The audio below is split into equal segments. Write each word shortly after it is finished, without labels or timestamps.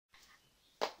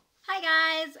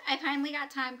Hi guys! I finally got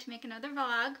time to make another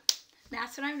vlog.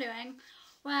 That's what I'm doing.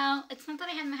 Well, it's not that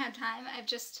I haven't had time. I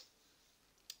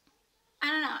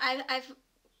don't know. I've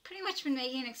pretty much been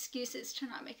making excuses to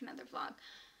not make another vlog.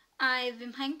 I've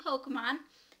been playing Pokemon.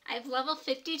 I have level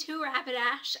 52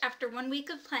 Rapidash after 1 week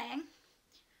of playing.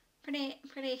 Pretty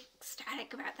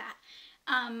ecstatic about that.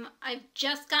 I've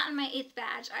just gotten my 8th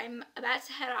badge. I'm about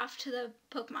to head off to the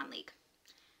Pokemon League.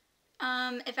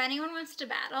 If anyone wants to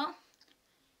battle,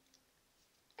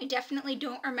 I definitely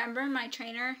don't remember my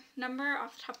trainer number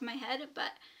off the top of my head,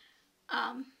 but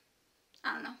I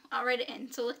don't know. I'll write it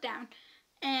in, so look down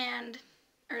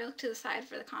or look to the side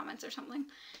for the comments or something,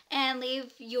 and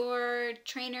leave your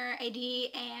trainer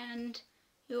ID and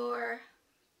your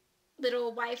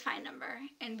little Wi-Fi number,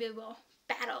 and we will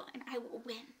battle, and I will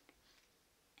win.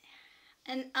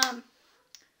 And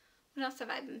what else have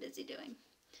I been busy doing?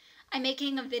 I'm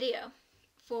making a video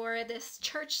for this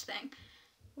church thing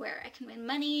where I can win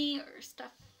money or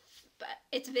stuff, but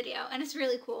it's a video and it's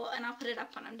really cool, and I'll put it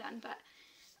up when I'm done. But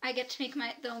I get to make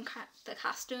the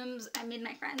costumes I made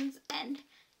my friends, and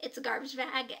it's a garbage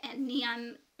bag and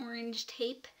neon orange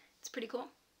tape. It's pretty cool.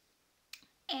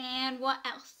 And what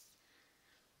else?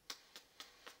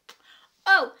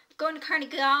 Oh, I'm going to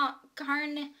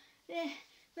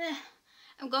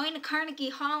I'm going to Carnegie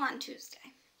Hall on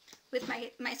Tuesday with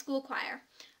my school choir.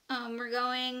 We're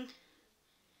going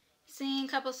sing a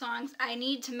couple songs. I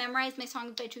need to memorize my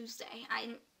songs by Tuesday.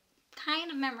 I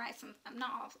kind of memorized some of them,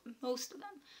 not all of them, most of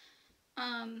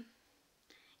them.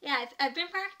 Yeah, I've been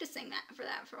practicing for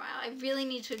that for a while. I really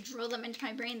need to drill them into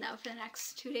my brain though for the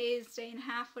next 2 days, day and a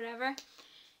half, whatever.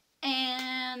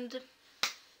 And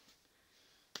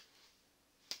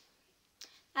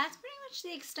that's pretty much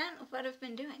the extent of what I've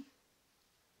been doing.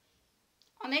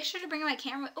 I'll make sure to bring my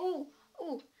camera. Oh.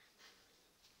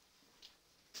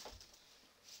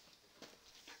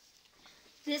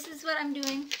 This is what I'm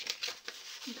doing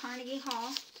in Carnegie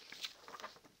Hall.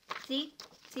 See?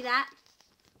 See that?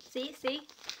 See?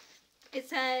 It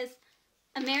says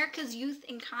America's Youth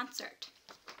in Concert.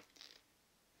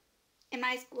 And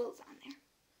my school's on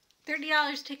there.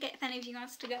 $30 ticket if any of you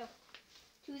wants to go.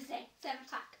 Tuesday, 7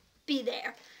 o'clock. Be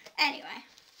there. Anyway.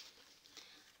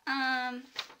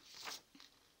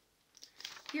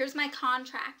 Here's my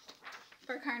contract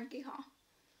for Carnegie Hall.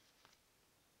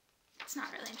 It's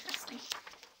not really interesting.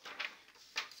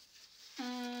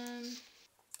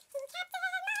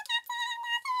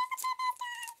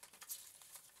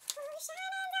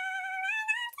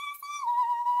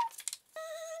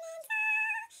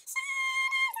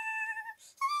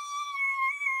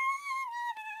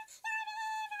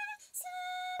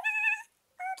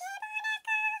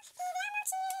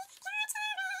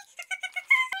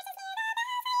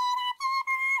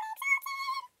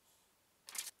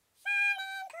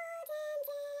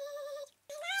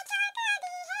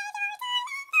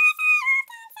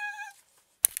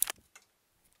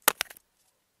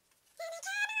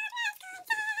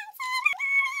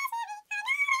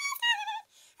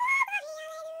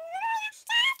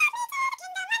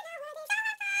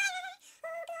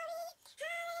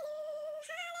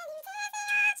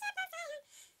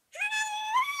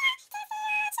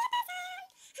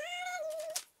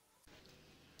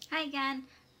 Hi again.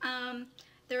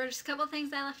 There were just a couple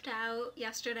things I left out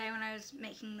yesterday when I was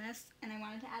making this, and I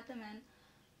wanted to add them in.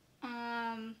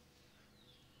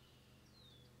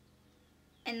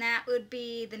 And that would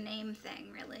be the name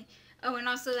thing, really. Oh, and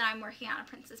also that I'm working on a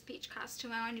Princess Peach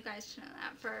costume. I want you guys to know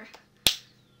that for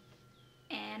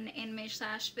an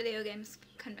anime/video games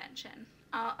convention.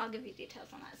 I'll give you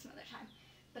details on that some other time.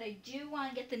 But I do want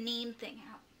to get the name thing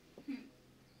out.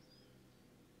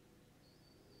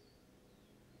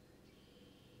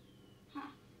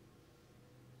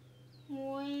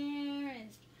 Where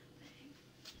is that thing?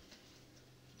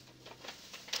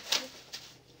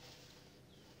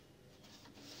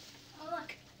 Oh,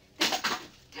 look.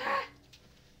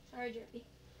 Sorry, Jerry.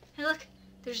 Hey, look.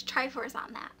 There's Triforce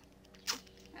on that.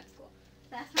 That's cool.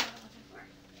 That's not what I'm looking for.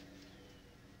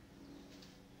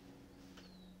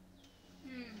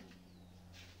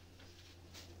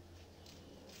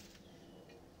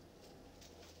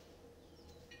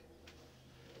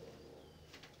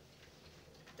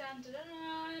 Dun, dun,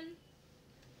 dun.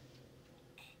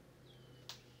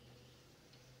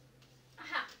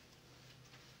 Aha.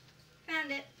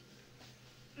 Found it.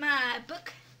 My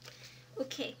book.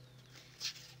 Okay.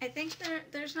 I think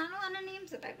there's not a lot of names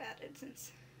that I've added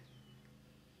since.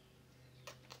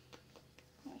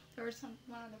 Oh, there was one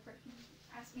other person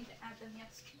asked me to add them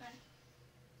yesterday.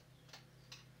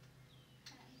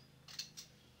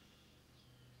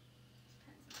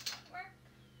 Pen's not gonna work.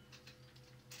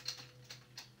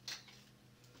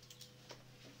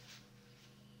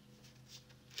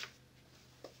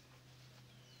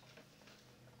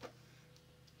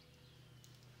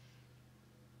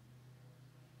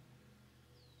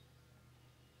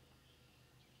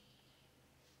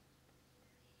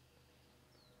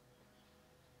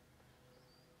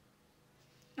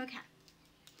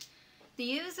 The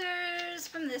users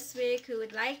from this week who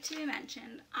would like to be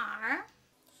mentioned are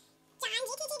John, GTTV,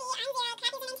 I'm Vera,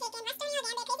 Copies and Taken, Western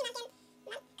November, Crazy Monkey,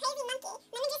 Lemon Juice is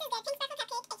Good, Pink Sparkle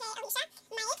Cupcake, aka Alicia,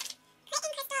 Mike,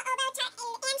 Clayton Crystal, Obo, and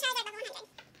Charizard level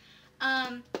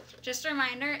 100. Just a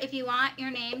reminder, if you want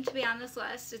your name to be on this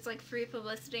list, it's like free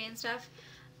publicity and stuff,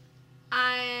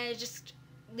 I just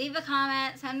leave a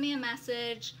comment, send me a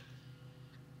message,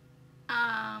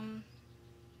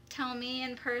 tell me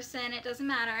in person, it doesn't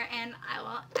matter, and I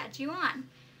will add you on.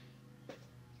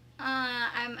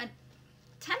 I'm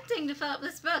attempting to fill up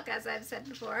this book, as I've said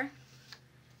before.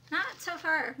 Not so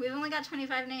far. We've only got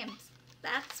 25 names.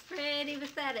 That's pretty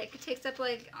pathetic. It takes up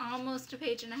like almost a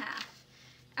page and a half.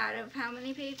 Out of how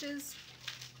many pages?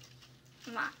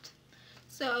 A lot.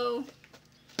 So,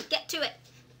 get to it.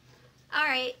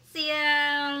 Alright, see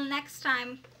you next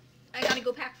time. I gotta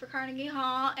go pack for Carnegie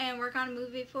Hall and work on a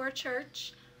movie for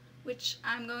church, which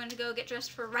I'm going to go get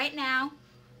dressed for right now.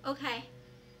 Okay,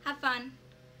 have fun.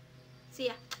 See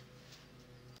ya.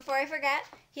 Before I forget,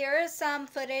 here is some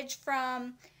footage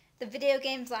from the Video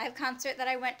Games Live concert that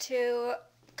I went to a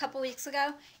couple weeks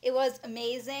ago. It was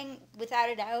amazing,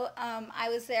 without a doubt. I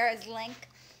was there as Link.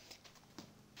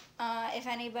 If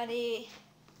anybody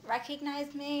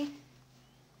recognized me,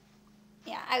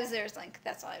 yeah, I was there as Link.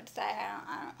 That's all I would say.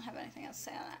 I don't have anything else to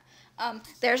say on that.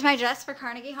 There's my dress for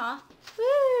Carnegie Hall.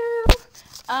 Woo!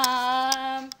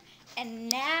 And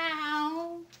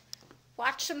now,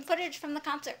 watch some footage from the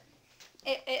concert.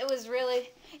 It was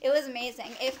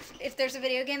amazing. If there's a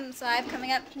Video Games Live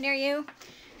coming up near you,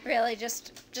 really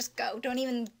just go. Don't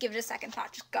even give it a second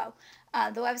thought. Just go.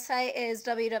 The website is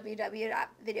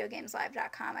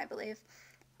www.videogameslive.com, I believe.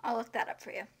 I'll look that up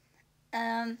for you.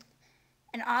 And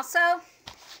also,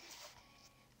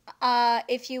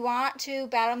 if you want to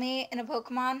battle me in a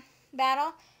Pokemon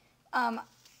battle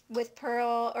with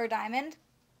Pearl or Diamond,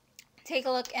 take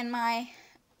a look in my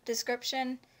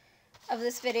description of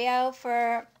this video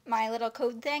for my little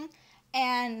code thing,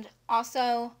 and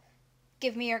also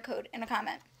give me your code in a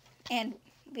comment, and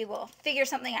we will figure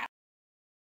something out.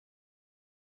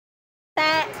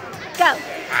 Set, go!